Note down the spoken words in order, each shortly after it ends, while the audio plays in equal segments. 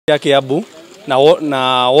ya Kiambu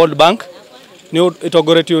na World Bank ni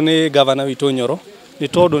itongoretio ni governor witu Nyoro ni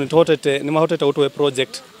tondu ni mahotete gutwe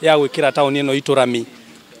project ya gwikira town ino Itura ni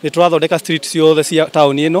turathondeka street ciothe cia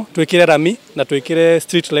town ino twikire rami na twikire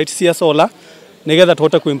street lights cia solar nigetha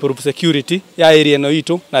tuhote ku improve security ya area ino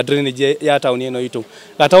itu na drainage ya town ino itu.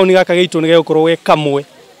 Ga town gaka gitu nige gukorwo we kamwe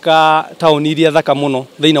ka town iria thaka muno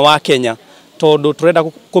thiine wa Kenya tondu turenda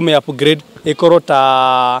kume upgrade ikorwo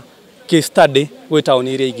ta case study gwe town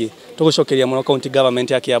iria ingi tugucokeria muno county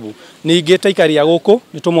government ya Kiambu. Ningi taikari ya guku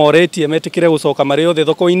nitumoretie metikire gucoka mari othe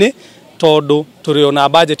thoko-ini tondu turi ona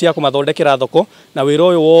budget ya kumathondekera thoko na wira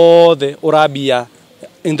uyu wothe urabia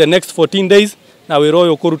in the next 14 days na wira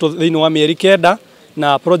uyu kuruto thiini wa mieri 9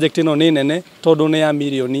 na project ino ni nene tondu ni ya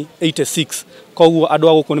milioni 86. Koguo andu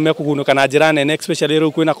aguku ni mekugunuka na njira nene especially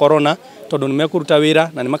riu kwina corona tondu ni mekuruta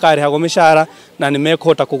wira na ni makarihagwo mishara na ni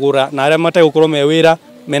mekuhota kugura na aria matagukorwo me wira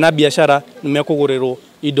mena biashara ni mekugurirwo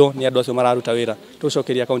indo ni andu acio mararuta wira.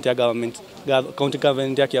 Tucokeria county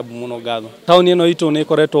government ya Kiambu muno ngatho. Town ino itu ni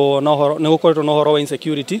koretwo na uhoro wa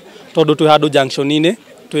insecurity tondu twi handu junction ine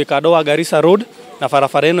twi kando wa Garissa Road na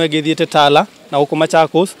barabara ino igithiete Tala na guku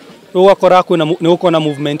Machakos ugakora kwina ni gukona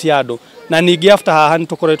movement ya andu na ningi after haha ni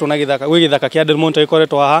tukoretwo na githaka kia Delmont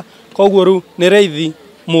ikoretwo haha. Koguo ru ni reithi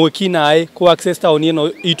mwiki nae ku access town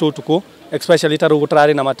ino itu tuko especially taru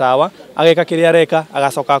gutrari na Matawa ageka kiria areka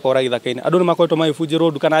agacoka akora githaka-ini. Andu ni makoretwo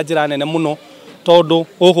magibunjirwo nduka na njira nene muno tondu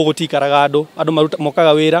guku gutikaraga andu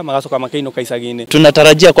mokaga wira magacoka makainuka icagi-ini.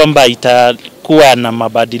 Tunatarajia kwamba itakuwa na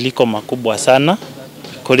mabadiliko makubwa sana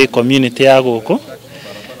kuri community ya guku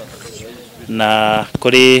na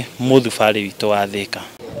kuri muthubari witu wa Thika.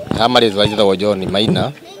 Hamari twajithago John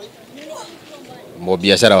Maina mo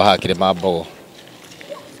biashara wa Kilimambogo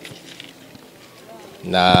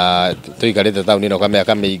na tuikarite town ino kwa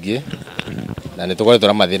miaka mingi na nitukoretwo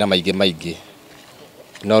na mathina maingi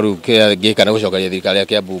no riu ngikana gucokeria thirikari ya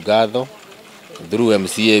Kiambu ngatho through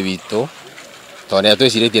MCA witu tondu ni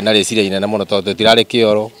atwiciritie na riciria inene muno tondu tutirari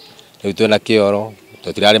kioro riu twina kioro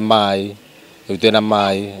tutirari mai riu twina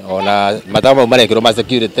mai ona matawa mau marekirwo ma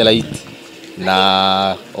security light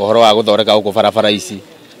na uhoro wa guthoreka guku barabara ici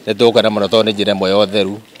ni tukana muno tondu ni njira imwe ya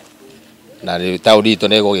utheru na town itu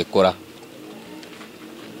ni gugikura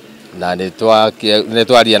na ni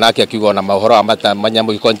twaria nake akiuga na mahoro wa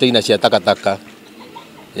manyamu container cia takataka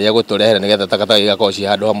ya guturehera nigetha takataka igakorwo ci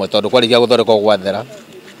handu hamwe tondu kwarigia guthoreka gwathera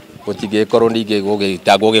gutingikorwo ningi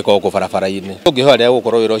gugitangwo giko ku barabara-ini. Tungihoya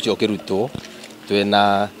gukorwo wira ucio ukirutwo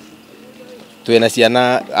twina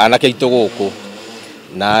ciana anake itu guku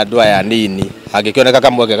na andu aya nini angikioneka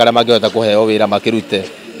kamwe karia mangihota kuheo wira makirute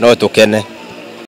no tukene.